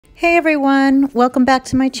Hey everyone, welcome back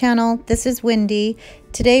to my channel. This is Wendy.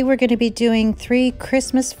 Today we're going to be doing 3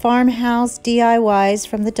 Christmas farmhouse DIYs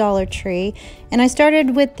from the Dollar Tree. And I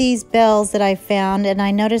started with these bells that I found, and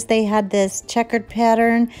I noticed they had this checkered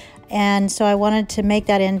pattern, and so I wanted to make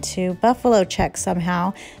that into buffalo check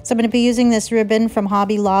somehow. So I'm going to be using this ribbon from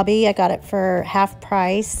Hobby Lobby. I got it for half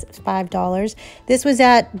price, $5. This was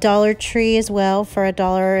at Dollar Tree as well for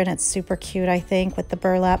 $1, and it's super cute, I think, with the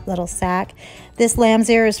burlap little sack. This lamb's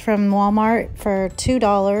ear is from Walmart for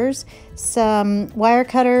 $2. Some wire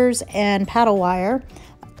cutters and paddle wire,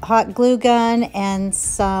 hot glue gun, and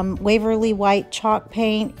some Waverly white chalk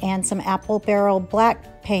paint and some apple barrel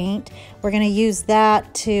black paint. We're going to use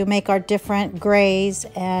that to make our different grays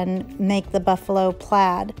and make the buffalo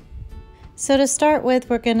plaid. So to start with,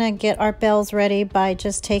 we're going to get our bells ready by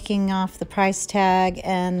just taking off the price tag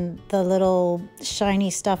and the little shiny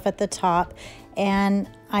stuff at the top. And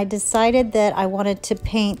I decided that I wanted to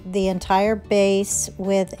paint the entire base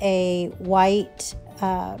with a white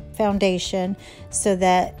foundation so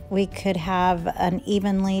that we could have an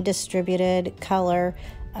evenly distributed color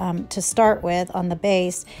to start with on the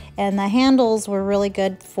base. And the handles were really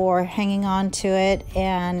good for hanging on to it,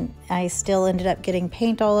 and I still ended up getting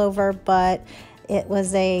paint all over, but it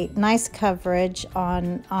was a nice coverage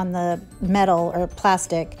on the metal or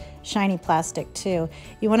plastic, shiny plastic too.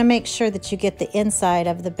 You want to make sure that you get the inside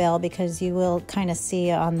of the bell because you will kind of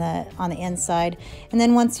see on the inside. And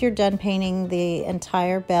then once you're done painting the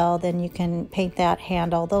entire bell, then you can paint that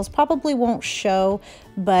handle. Those probably won't show,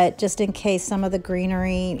 but just in case some of the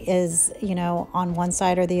greenery is, you know, on one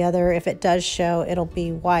side or the other, if it does show, it'll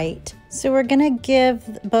be white. So we're gonna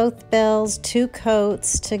give both bells 2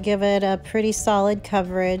 coats to give it a pretty solid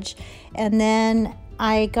coverage. And then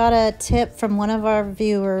I got a tip from one of our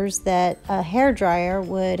viewers that a hair dryer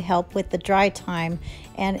would help with the dry time,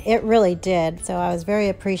 and it really did. So I was very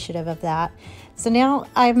appreciative of that. So now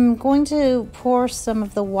I'm going to pour some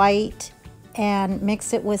of the white and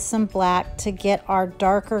mix it with some black to get our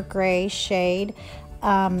darker gray shade.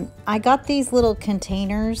 I got these little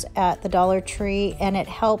containers at the Dollar Tree, and it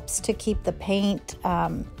helps to keep the paint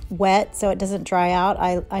wet so it doesn't dry out.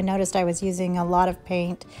 I noticed I was using a lot of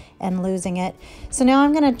paint and losing it. So now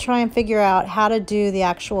I'm going to try and figure out how to do the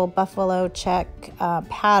actual buffalo check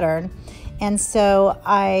pattern. And so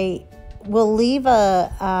I will leave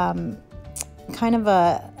a kind of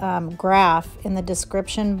a graph in the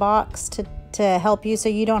description box to help you so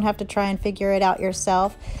you don't have to try and figure it out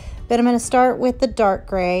yourself. But I'm going to start with the dark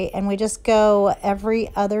gray, and we just go every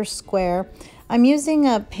other square. I'm using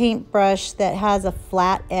a paintbrush that has a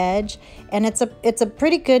flat edge, and it's a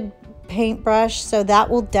pretty good paintbrush, so that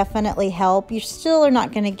will definitely help. You still are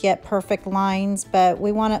not going to get perfect lines, but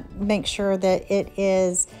we want to make sure that it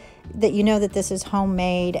is, that you know that this is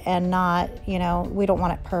homemade and not, you know, we don't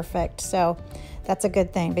want it perfect. So that's a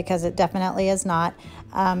good thing because it definitely is not.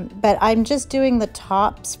 But I'm just doing the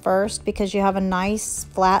tops first because you have a nice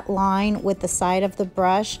flat line with the side of the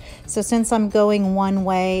brush. So since I'm going one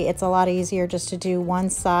way, it's a lot easier just to do one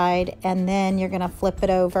side, and then you're going to flip it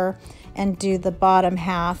over and do the bottom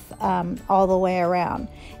half all the way around.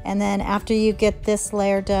 And then after you get this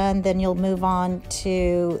layer done, then you'll move on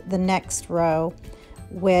to the next row,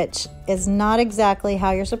 which is not exactly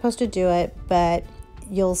how you're supposed to do it, but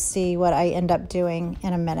you'll see what I end up doing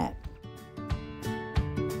in a minute.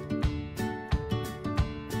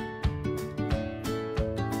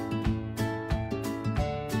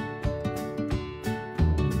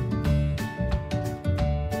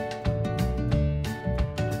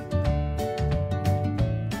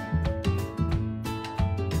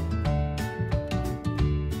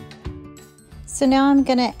 So now I'm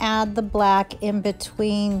going to add the black in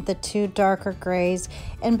between the 2 darker grays,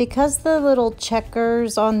 and because the little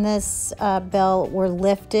checkers on this bell were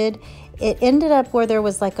lifted, it ended up where there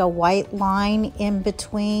was like a white line in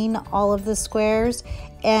between all of the squares.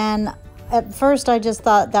 And at first I just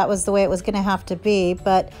thought that was the way it was going to have to be,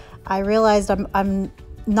 but I realized I'm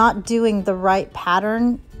not doing the right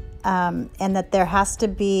pattern, and that there has to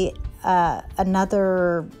be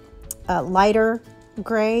another lighter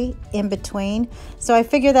gray in between. So I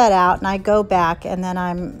figure that out, and I go back, and then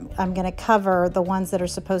I'm going to cover the ones that are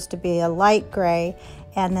supposed to be a light gray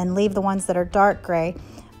and then leave the ones that are dark gray.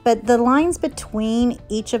 But the lines between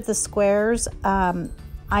each of the squares, I'm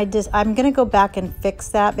going to go back and fix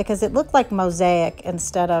that because it looked like mosaic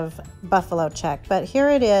instead of buffalo check. But here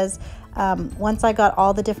it is. Once I got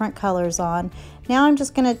all the different colors on, now I'm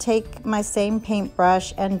just going to take my same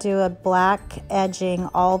paintbrush and do a black edging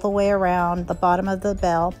all the way around the bottom of the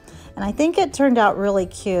bell. And I think it turned out really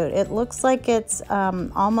cute. It looks like it's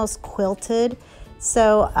almost quilted.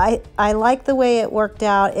 So I like the way it worked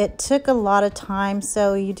out. It took a lot of time,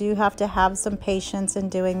 so you do have to have some patience in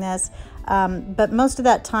doing this. But most of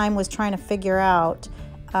that time was trying to figure out,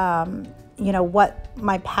 you know, what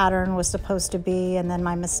my pattern was supposed to be, and then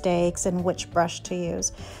my mistakes and which brush to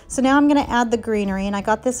use. So now I'm going to add the greenery, and I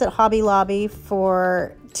got this at Hobby Lobby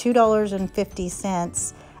for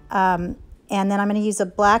 $2.50. And then I'm going to use a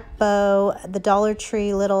black bow, the Dollar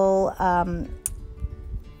Tree little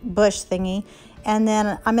bush thingy. And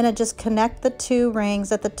then I'm going to just connect the two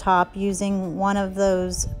rings at the top using one of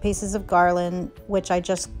those pieces of garland, which I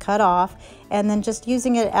just cut off, and then just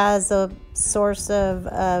using it as a source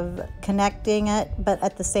of connecting it, but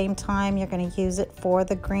at the same time you're going to use it for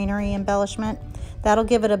the greenery embellishment. That'll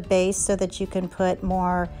give it a base so that you can put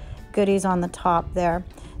more goodies on the top there.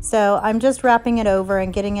 So I'm just wrapping it over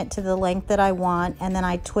and getting it to the length that I want, and then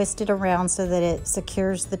I twist it around so that it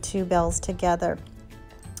secures the two bells together.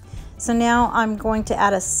 So now I'm going to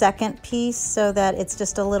add a second piece so that it's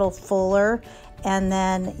just a little fuller, and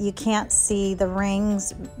then you can't see the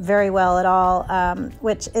rings very well at all,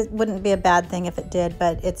 which it wouldn't be a bad thing if it did,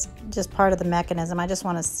 but it's just part of the mechanism. I just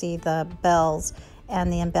want to see the bells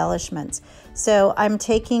and the embellishments. So I'm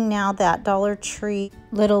taking now that Dollar Tree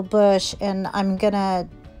little bush, and I'm gonna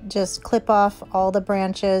just clip off all the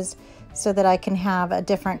branches so that I can have a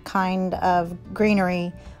different kind of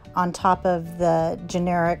greenery on top of the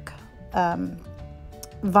generic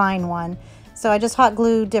vine one. So I just hot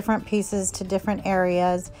glue different pieces to different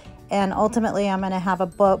areas, and ultimately I'm going to have a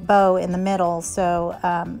bow in the middle, so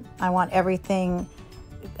I want everything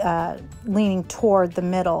leaning toward the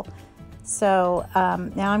middle. So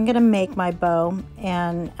now I'm going to make my bow,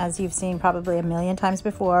 and as you've seen probably a million times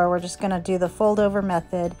before, we're just going to do the fold over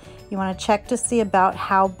method. You want to check to see about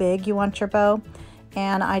how big you want your bow,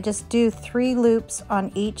 and I just do 3 loops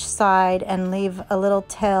on each side and leave a little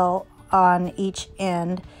tail on each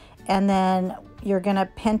end, and then you're going to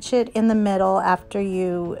pinch it in the middle after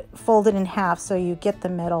you fold it in half so you get the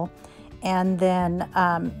middle, and then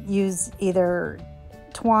use either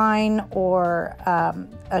twine or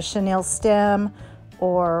a chenille stem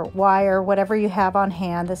or wire, whatever you have on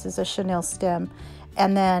hand. This is a chenille stem,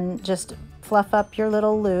 and then just fluff up your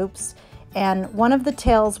little loops, and one of the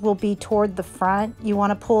tails will be toward the front. You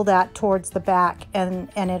want to pull that towards the back, and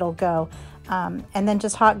it'll go. And then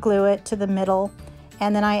just hot glue it to the middle.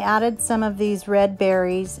 And then I added some of these red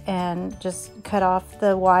berries and just cut off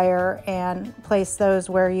the wire and place those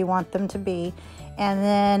where you want them to be. And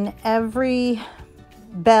then every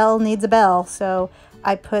bell needs a bell, so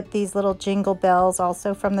I put these little jingle bells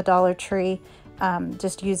also from the Dollar Tree,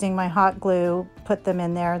 just using my hot glue, put them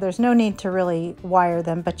in there. There's no need to really wire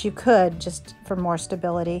them, but you could just for more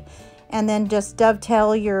stability. And then just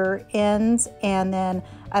dovetail your ends, and then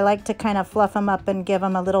I like to kind of fluff them up and give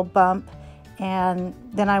them a little bump, and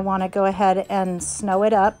then I want to go ahead and snow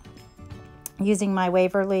it up using my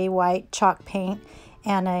Waverly white chalk paint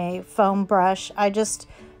and a foam brush. I just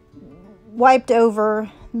wiped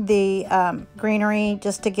over the greenery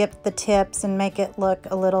just to get the tips and make it look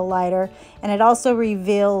a little lighter, and it also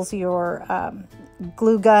reveals your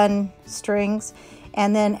glue gun strings.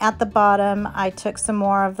 And then at the bottom I took some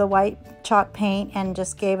more of the white chalk paint and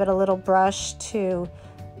just gave it a little brush to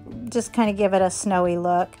just kind of give it a snowy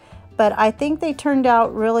look. But I think they turned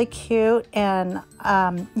out really cute, and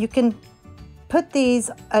you can put these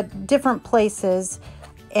at different places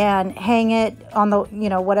and hang it on the, you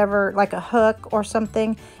know, whatever, like a hook or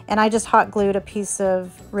something. And I just hot glued a piece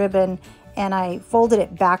of ribbon and I folded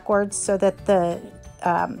it backwards so that the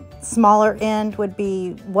smaller end would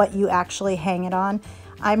be what you actually hang it on.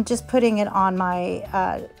 I'm just putting it on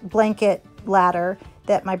my blanket ladder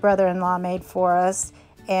that my brother-in-law made for us,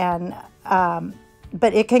 and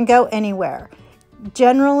but it can go anywhere.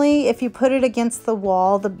 Generally, if you put it against the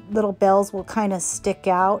wall, the little bells will kind of stick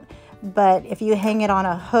out, but if you hang it on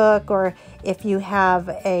a hook, or if you have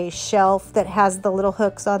a shelf that has the little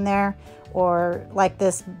hooks on there, or like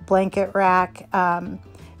this blanket rack,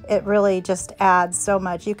 it really just adds so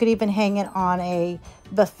much. You could even hang it on a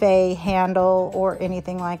buffet handle or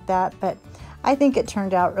anything like that, but I think it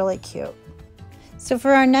turned out really cute. So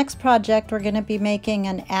for our next project, we're going to be making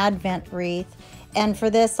an Advent wreath. And for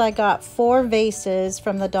this, I got 4 vases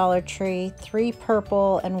from the Dollar Tree, 3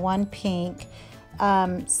 purple and 1 pink.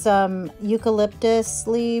 Some eucalyptus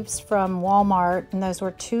leaves from Walmart, and those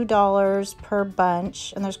were $2 per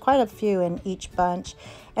bunch, and there's quite a few in each bunch.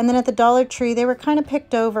 And then at the Dollar Tree, they were kind of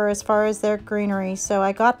picked over as far as their greenery, so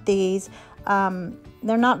I got these.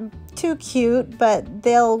 They're not too cute, but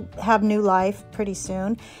they'll have new life pretty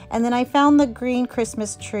soon. And then I found the green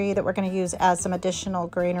Christmas tree that we're going to use as some additional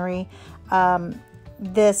greenery.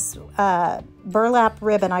 this burlap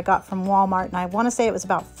ribbon I got from Walmart, and I want to say it was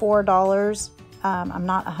about $4. I'm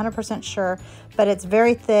not 100% sure, but it's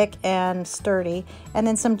very thick and sturdy. And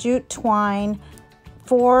then some jute twine,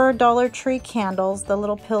 4 Dollar Tree candles, the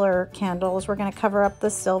little pillar candles. We're going to cover up the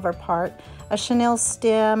silver part. A chenille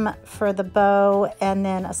stem for the bow, and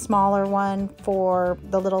then a smaller one for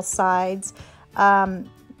the little sides.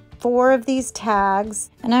 4 of these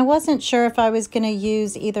tags, and I wasn't sure if I was going to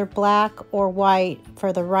use either black or white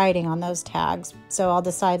for the writing on those tags, so I'll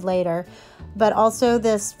decide later. But also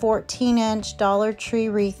this 14-inch Dollar Tree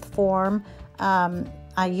wreath form.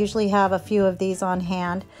 I usually have a few of these on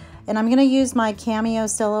hand, and I'm going to use my Cameo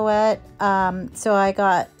silhouette. So I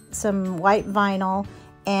got some white vinyl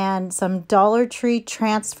and some Dollar Tree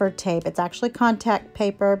transfer tape. It's actually contact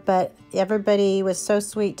paper, but everybody was so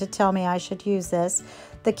sweet to tell me I should use this.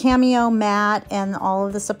 The Cameo mat and all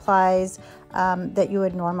of the supplies that you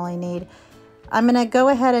would normally need. I'm going to go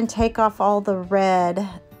ahead and take off all the red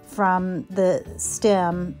from the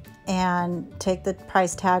stem and take the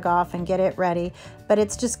price tag off and get it ready, but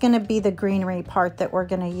it's just going to be the greenery part that we're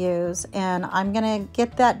going to use, and I'm going to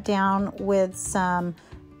get that down with some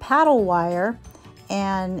paddle wire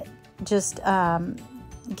and just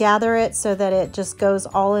gather it so that it just goes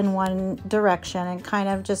all in one direction, and kind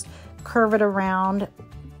of just curve it around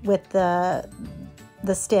with the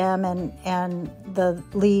stem and the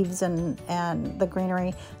leaves and the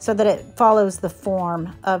greenery, so that it follows the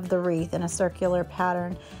form of the wreath in a circular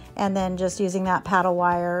pattern. And then just using that paddle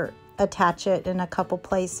wire, attach it in a couple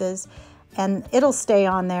places, and it'll stay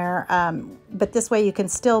on there, but this way you can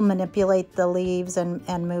still manipulate the leaves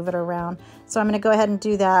and move it around. So I'm going to go ahead and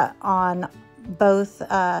do that on both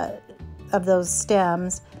of those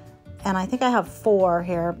stems, and I think I have 4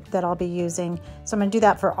 here that I'll be using, so I'm going to do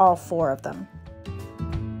that for all 4 of them.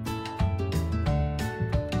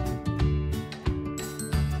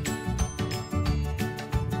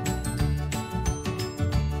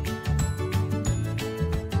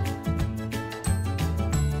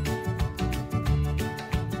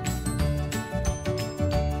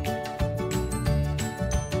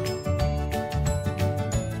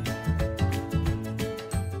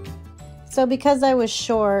 So because I was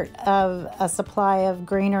short of a supply of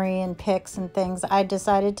greenery and picks and things, I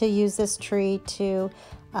decided to use this tree to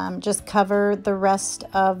just cover the rest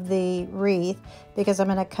of the wreath, because I'm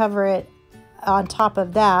going to cover it on top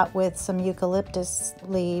of that with some eucalyptus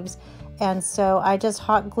leaves. And so I just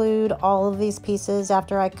hot glued all of these pieces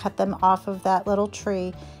after I cut them off of that little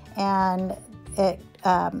tree, and it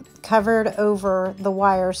covered over the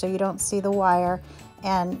wire so you don't see the wire,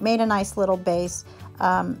 and made a nice little base.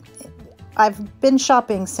 I've been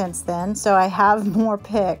shopping since then, so I have more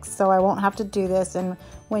picks, so I won't have to do this. And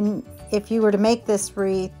if you were to make this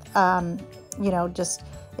wreath, you know,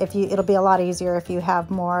 it'll be a lot easier if you have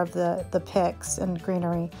more of the picks and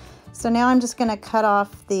greenery. So now I'm just going to cut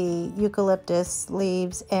off the eucalyptus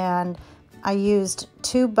leaves, and I used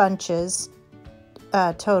 2 bunches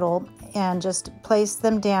total, and just place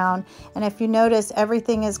them down. And if you notice,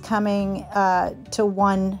 everything is coming to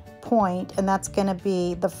one point, and that's going to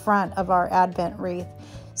be the front of our Advent wreath.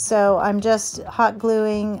 So I'm just hot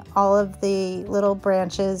gluing all of the little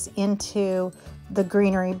branches into the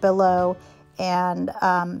greenery below, and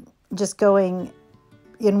just going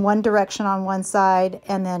in one direction on one side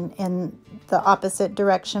and then in the opposite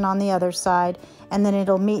direction on the other side, and then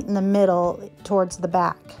it'll meet in the middle towards the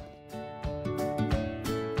back.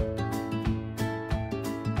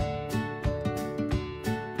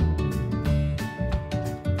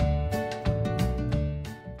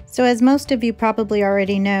 So as most of you probably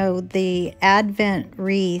already know, the Advent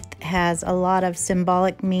wreath has a lot of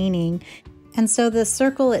symbolic meaning. And so the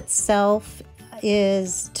circle itself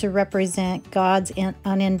is to represent God's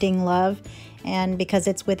unending love. And because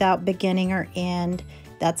it's without beginning or end,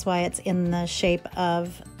 that's why it's in the shape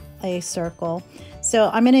of a circle. So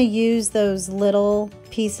I'm going to use those little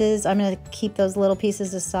pieces. I'm going to keep those little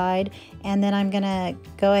pieces aside. And then I'm going to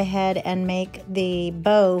go ahead and make the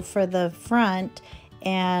bow for the front.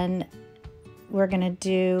 And we're going to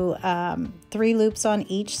do 3 loops on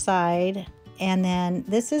each side, and then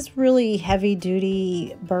this is really heavy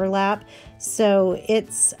duty burlap, so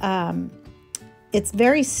it's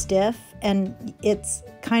very stiff, and it's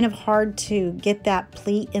kind of hard to get that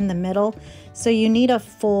pleat in the middle, so you need a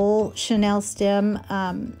full chenille stem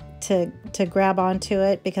to grab onto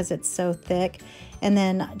it because it's so thick. And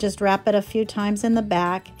then just wrap it a few times in the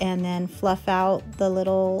back, and then fluff out the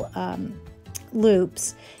little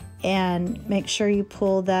loops, and make sure you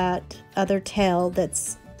pull that other tail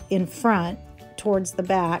that's in front towards the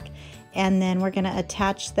back, And then we're going to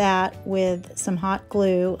attach that with some hot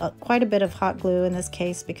glue, quite a bit of hot glue in this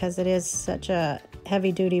case because it is such a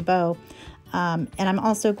heavy-duty bow. And I'm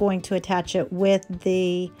also going to attach it with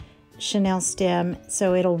the chenille stem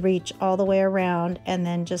so it'll reach all the way around, and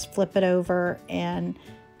then just flip it over and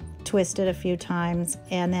twist it a few times.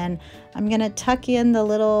 And then I'm going to tuck in the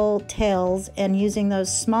little tails, and using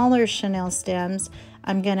those smaller chenille stems,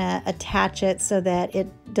 I'm going to attach it so that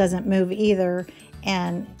it doesn't move either,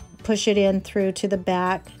 and push it in through to the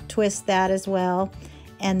back, twist that as well,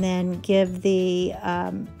 and then give the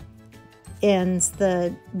ends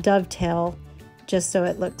the dovetail just so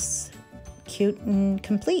it looks cute and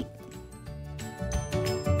complete.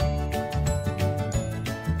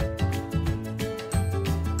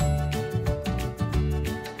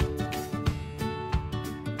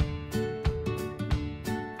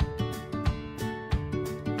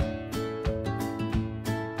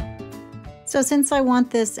 So since I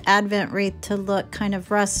want this Advent wreath to look kind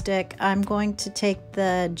of rustic, I'm going to take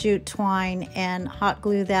the jute twine and hot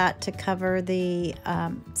glue that to cover the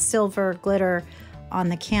silver glitter on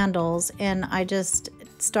the candles. And I just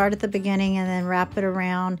start at the beginning and then wrap it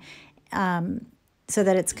around so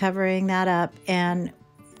that it's covering that up. And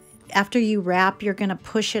after you wrap, you're going to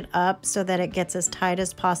push it up so that it gets as tight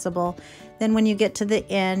as possible. Then when you get to the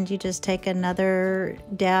end, you just take another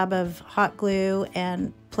dab of hot glue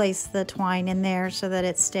and place the twine in there so that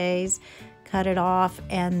it stays, cut it off,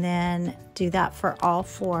 and then do that for all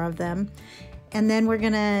 4 of them. And then we're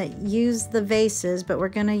going to use the vases, but we're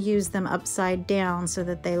going to use them upside down so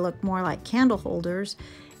that they look more like candle holders.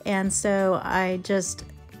 And so I just,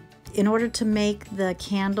 in order to make the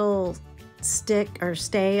candle stick or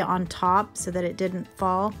stay on top so that it didn't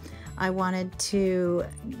fall, I wanted to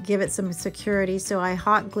give it some security, so I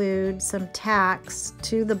hot glued some tacks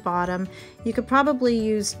to the bottom. You could probably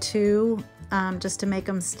use 2 just to make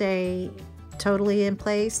them stay totally in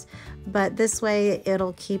place, but this way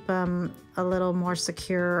it'll keep them a little more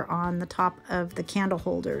secure on the top of the candle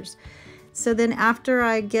holders. So then after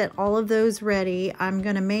I get all of those ready, I'm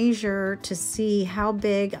going to measure to see how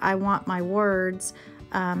big I want my words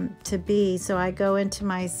to be. So I go into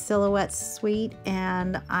my silhouette suite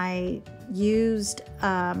and I used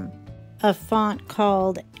a font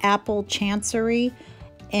called Apple Chancery,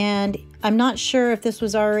 and I'm not sure if this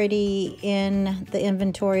was already in the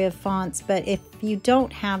inventory of fonts, but if you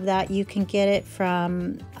don't have that, you can get it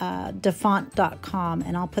from defont.com,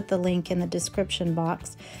 and I'll put the link in the description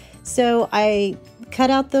box. So I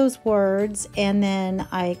cut out those words and then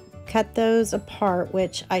I cut those apart,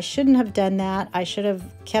 which I shouldn't have done that. I should have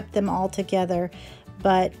kept them all together,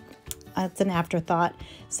 but that's an afterthought.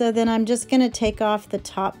 So then I'm just going to take off the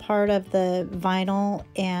top part of the vinyl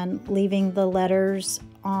and leaving the letters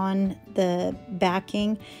on the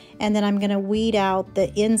backing, and then I'm going to weed out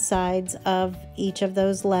the insides of each of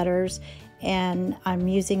those letters, and I'm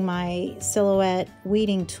using my silhouette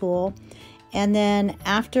weeding tool. And then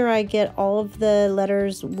after I get all of the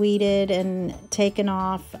letters weeded and taken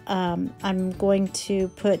off, I'm going to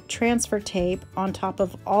put transfer tape on top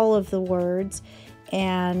of all of the words,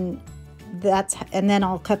 and then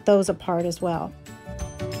I'll cut those apart as well.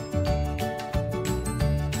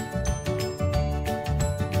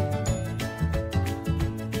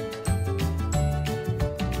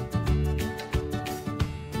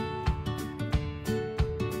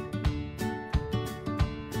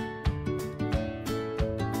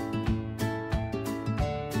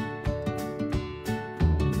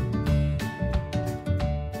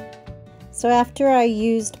 So after I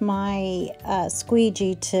used my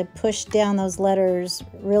squeegee to push down those letters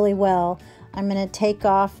really well, I'm going to take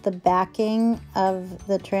off the backing of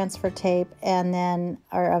the transfer tape and then,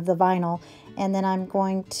 or of the vinyl, and then I'm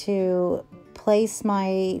going to place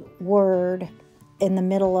my word in the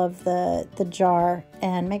middle of the jar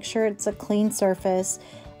and make sure it's a clean surface.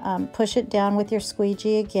 Push it down with your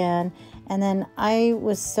squeegee again, and then I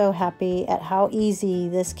was so happy at how easy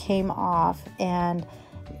this came off. And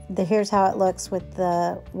here's how it looks with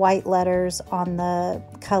the white letters on the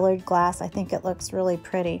colored glass. I think it looks really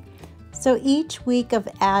pretty. So each week of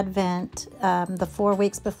Advent, the 4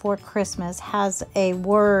 weeks before Christmas, has a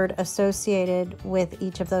word associated with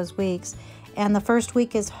each of those weeks. And the first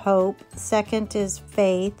week is hope, second is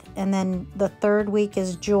faith, and then the third week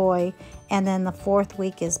is joy, and then the fourth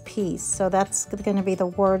week is peace. So that's going to be the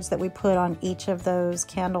words that we put on each of those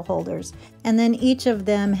candle holders. And then each of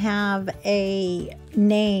them have a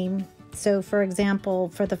name. So for example,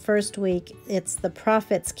 for the first week, it's the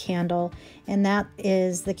prophet's candle, and that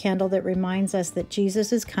is the candle that reminds us that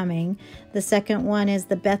Jesus is coming. The second one is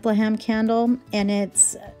the Bethlehem candle, and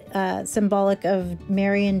it's symbolic of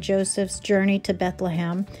Mary and Joseph's journey to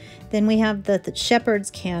Bethlehem. Then we have the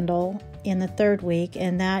shepherd's candle in the third week,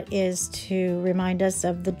 and that is to remind us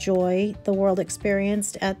of the joy the world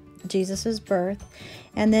experienced at Jesus's birth.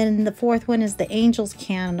 And then the fourth one is the angel's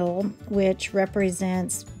candle, which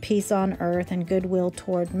represents peace on earth and goodwill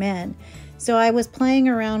toward men. So I was playing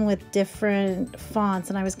around with different fonts,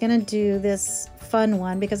 and I was going to do this fun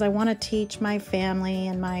one because I want to teach my family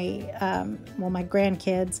and my my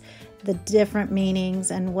grandkids the different meanings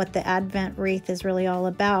and what the Advent wreath is really all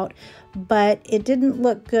about. But it didn't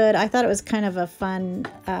look good. I thought it was kind of a fun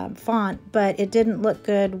font, but it didn't look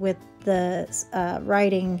good with the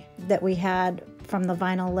writing that we had from the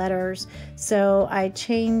vinyl letters. So I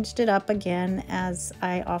changed it up again, as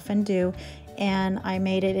I often do, and I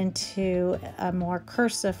made it into a more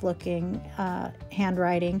cursive looking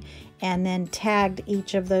handwriting, and then tagged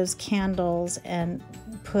each of those candles and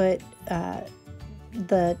put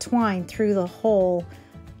the twine through the hole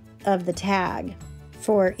of the tag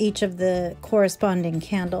for each of the corresponding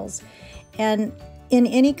candles. And in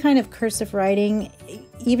any kind of cursive writing,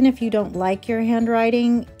 even if you don't like your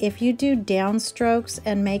handwriting, if you do downstrokes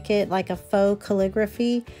and make it like a faux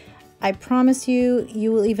calligraphy, I promise you,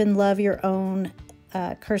 you will even love your own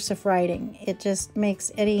cursive writing. It just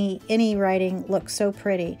makes any writing look so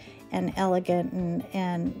pretty and elegant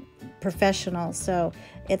and professional. So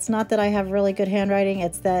it's not that I have really good handwriting,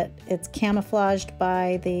 it's that it's camouflaged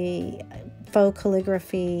by the faux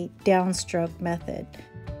calligraphy downstroke method.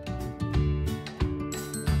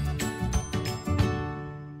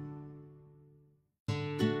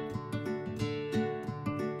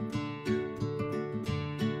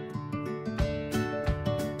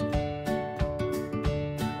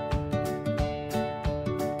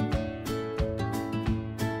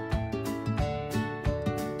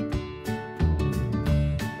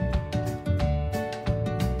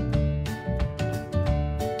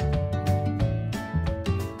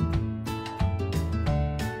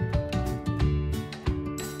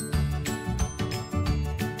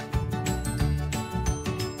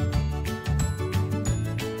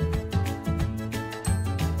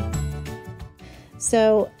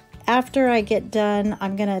 So after I get done,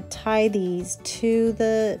 I'm going to tie these to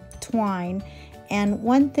the twine. And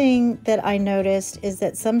one thing that I noticed is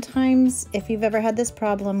that sometimes, if you've ever had this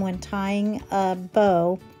problem when tying a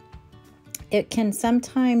bow, it can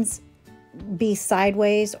sometimes be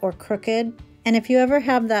sideways or crooked. And if you ever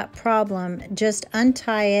have that problem, just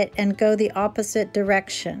untie it and go the opposite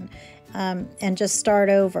direction and just start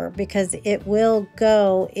over, because it will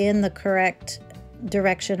go in the correct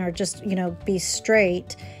direction, or just, you know, be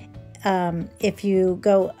straight. If you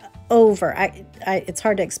go over, it's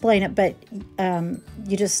hard to explain it, but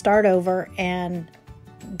you just start over and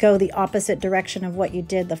go the opposite direction of what you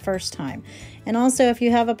did the first time. And also, if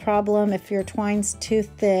you have a problem, if your twine's too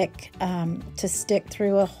thick to stick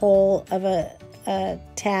through a hole of a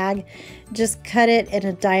tag, just cut it in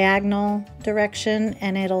a diagonal direction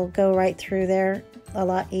and it'll go right through there a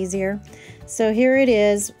lot easier. So here it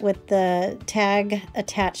is with the tag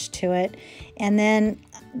attached to it. And then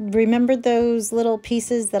remember those little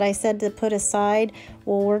pieces that I said to put aside?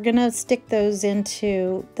 Well, we're gonna stick those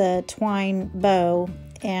into the twine bow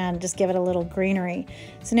and just give it a little greenery.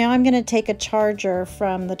 So now I'm gonna take a charger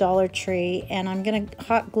from the Dollar Tree and I'm gonna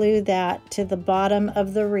hot glue that to the bottom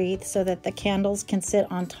of the wreath so that the candles can sit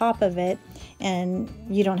on top of it and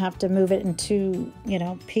you don't have to move it into, you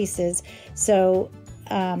know, pieces. So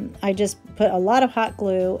I just put a lot of hot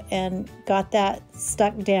glue and got that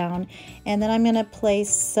stuck down, and then I'm going to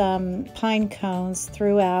place some pine cones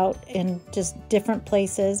throughout in just different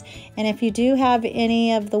places. And if you do have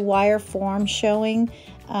any of the wire form showing,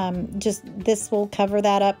 just this will cover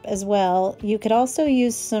that up as well. You could also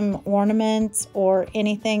use some ornaments or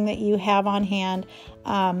anything that you have on hand.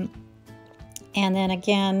 And then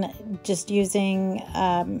again, just using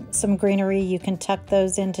some greenery, you can tuck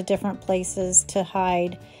those into different places to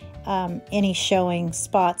hide any showing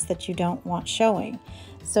spots that you don't want showing.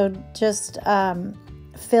 So just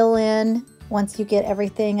fill in once you get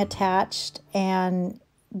everything attached and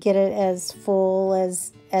get it as full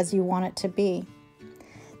as you want it to be.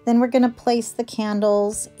 Then we're going to place the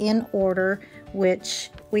candles in order,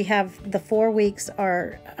 which we have the 4 weeks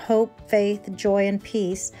are hope, faith, joy, and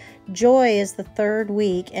peace. Joy is the third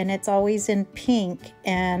week, and it's always in pink,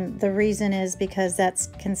 and the reason is because that's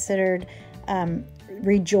considered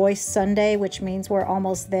Rejoice Sunday, which means we're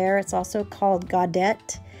almost there. It's also called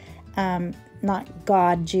Gaudete, not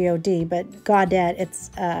God, G-O-D, but Gaudete. It's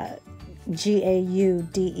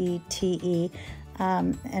G-A-U-D-E-T-E,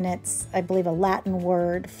 and it's, I believe, a Latin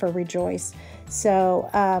word for rejoice. So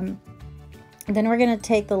Then we're going to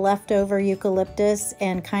take the leftover eucalyptus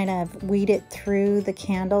and kind of weed it through the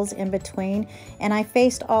candles in between. And I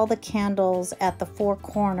faced all the candles at the 4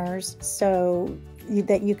 corners so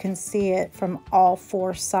that you can see it from all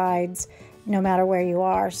 4 sides, no matter where you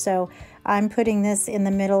are. So I'm putting this in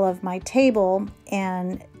the middle of my table,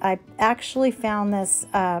 and I actually found this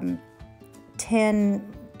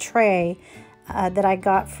tin tray that I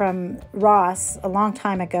got from Ross a long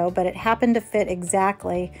time ago, but it happened to fit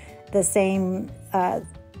exactly the same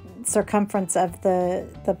circumference of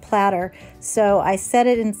the platter. So I set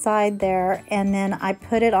it inside there, and then I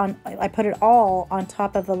put it all on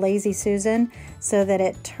top of a Lazy Susan so that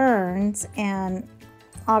it turns. And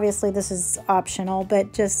obviously this is optional,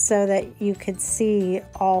 but just so that you could see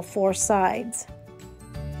all 4 sides.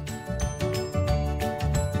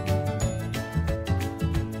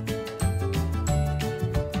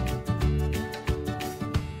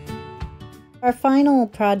 Our final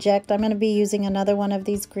project, I'm going to be using another one of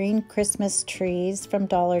these green Christmas trees from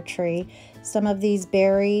Dollar Tree. Some of these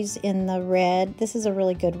berries in the red. This is a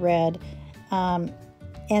really good red. And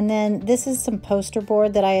then this is some poster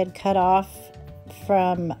board that I had cut off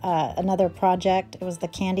from another project. It was the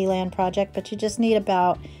Candyland project, but you just need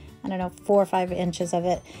about, I don't know, 4 or 5 inches of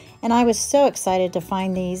it. And I was so excited to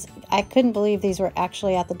find these. I couldn't believe these were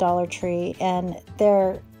actually at the Dollar Tree, and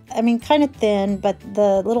they're, I mean, kind of thin, but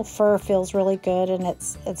the little fur feels really good, and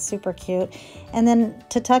it's super cute. And then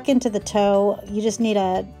to tuck into the toe, you just need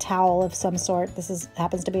a towel of some sort. This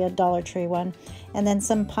happens to be a Dollar Tree one. And then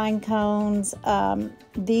some pine cones.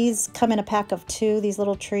 These come in a pack of 2, these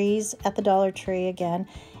little trees at the Dollar Tree again.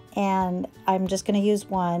 And I'm just going to use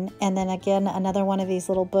one. And then again, another one of these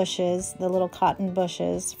little bushes, the little cotton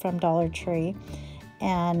bushes from Dollar Tree.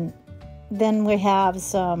 And then we have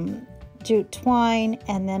some jute twine,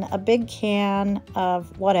 and then a big can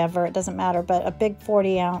of whatever, it doesn't matter, but a big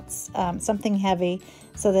 40-ounce, something heavy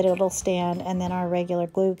so that it'll stand, and then our regular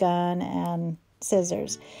glue gun and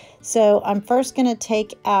scissors. So I'm first going to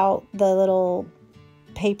take out the little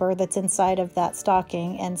paper that's inside of that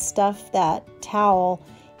stocking and stuff that towel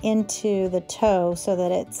into the toe so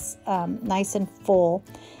that it's nice and full.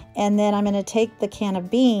 And then I'm going to take the can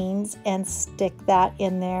of beans and stick that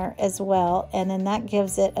in there as well. And then that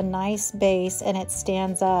gives it a nice base, and it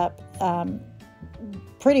stands up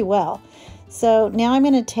pretty well. So now I'm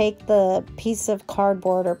going to take the piece of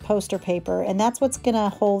cardboard or poster paper, and that's what's going to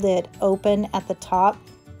hold it open at the top.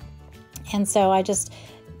 And so I just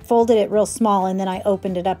folded it real small, and then I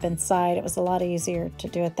opened it up inside. It was a lot easier to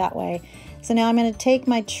do it that way. So now I'm going to take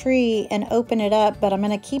my tree and open it up, but I'm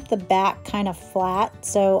going to keep the back kind of flat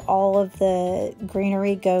so all of the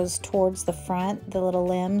greenery goes towards the front, the little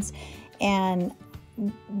limbs. And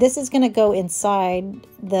this is going to go inside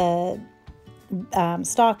the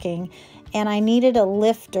stocking, and I needed a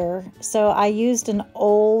lifter. So I used an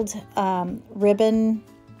old ribbon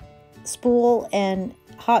spool and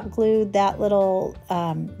hot glued that little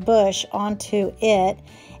bush onto it.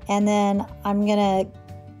 And then I'm going to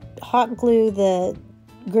hot glue the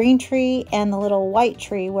green tree and the little white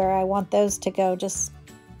tree where I want those to go, just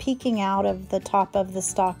peeking out of the top of the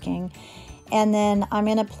stocking. And then I'm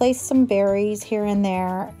going to place some berries here and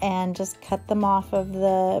there and just cut them off of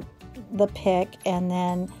the pick, and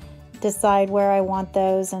then decide where I want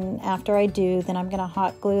those. And after I do, then I'm going to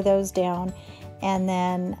hot glue those down, and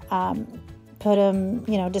then put them,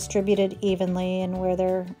 distributed evenly and where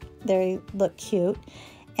they look cute.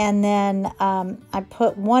 And then I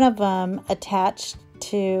put one of them attached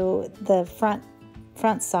to the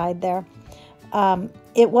front side there.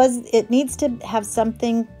 It needs to have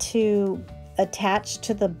something to attach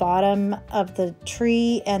to the bottom of the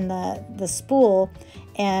tree and the spool,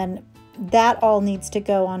 and that all needs to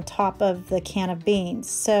go on top of the can of beans.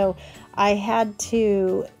 So I had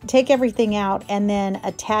to take everything out and then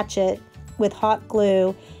attach it with hot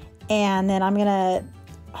glue, and then I'm gonna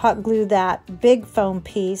hot glue that big foam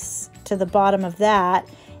piece to the bottom of that.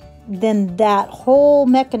 Then that whole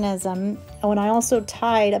mechanism, when I also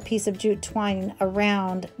tied a piece of jute twine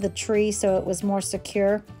around the tree so it was more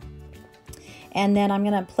secure. And then I'm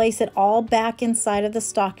going to place it all back inside of the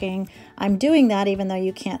stocking. I'm doing that even though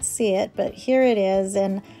you can't see it, but here it is.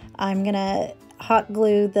 And I'm going to hot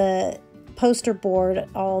glue the poster board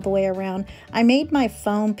all the way around. I made my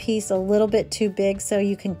foam piece a little bit too big, so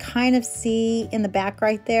you can kind of see in the back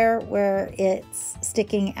right there where it's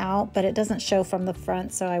sticking out, but it doesn't show from the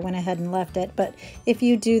front, so I went ahead and left it. But if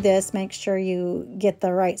you do this, make sure you get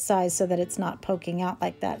the right size so that it's not poking out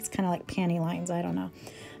like that. It's kind of like panty lines, I don't know.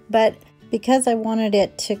 But because I wanted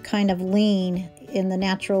it to kind of lean in the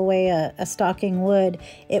natural way a stocking would,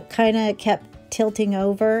 it kind of kept tilting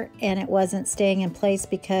over and it wasn't staying in place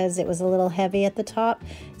because it was a little heavy at the top.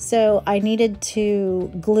 So I needed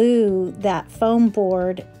to glue that foam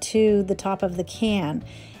board to the top of the can.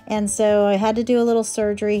 And so I had to do a little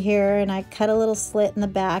surgery here, and I cut a little slit in the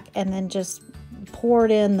back and then just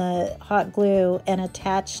poured in the hot glue and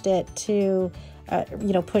attached it to,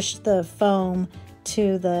 pushed the foam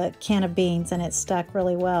to the can of beans, and it stuck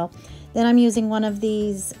really well. Then I'm using one of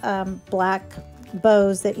these black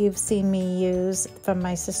bows that you've seen me use from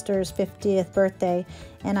my sister's 50th birthday,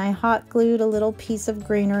 and I hot glued a little piece of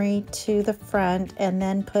greenery to the front and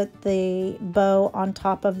then put the bow on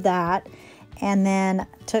top of that, and then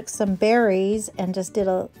took some berries and just did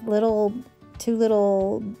two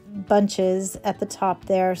little bunches at the top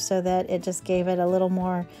there so that it just gave it a little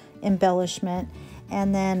more embellishment,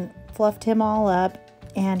 and then fluffed him all up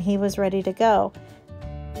and he was ready to go.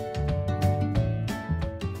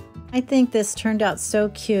 I think this turned out so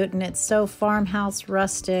cute, and it's so farmhouse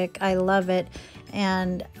rustic. I love it,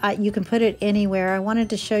 and you can put it anywhere. I wanted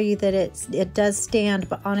to show you that it does stand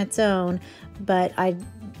on its own, but I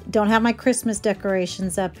don't have my Christmas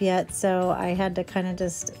decorations up yet, so I had to kind of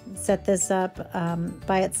just set this up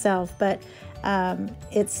by itself. But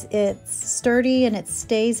it's sturdy and it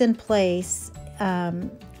stays in place,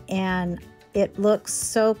 and it looks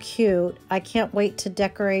so cute. I can't wait to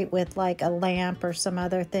decorate with like a lamp or some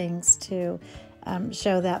other things to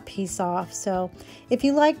show that piece off. So if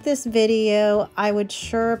you like this video, I would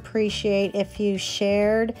sure appreciate if you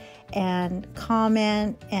shared and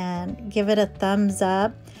comment and give it a thumbs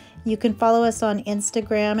up. You can follow us on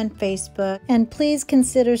Instagram and Facebook, and please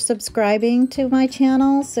consider subscribing to my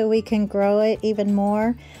channel so we can grow it even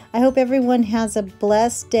more. I hope everyone has a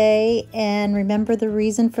blessed day, and remember the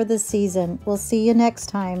reason for the season. We'll see you next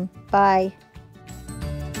time. Bye.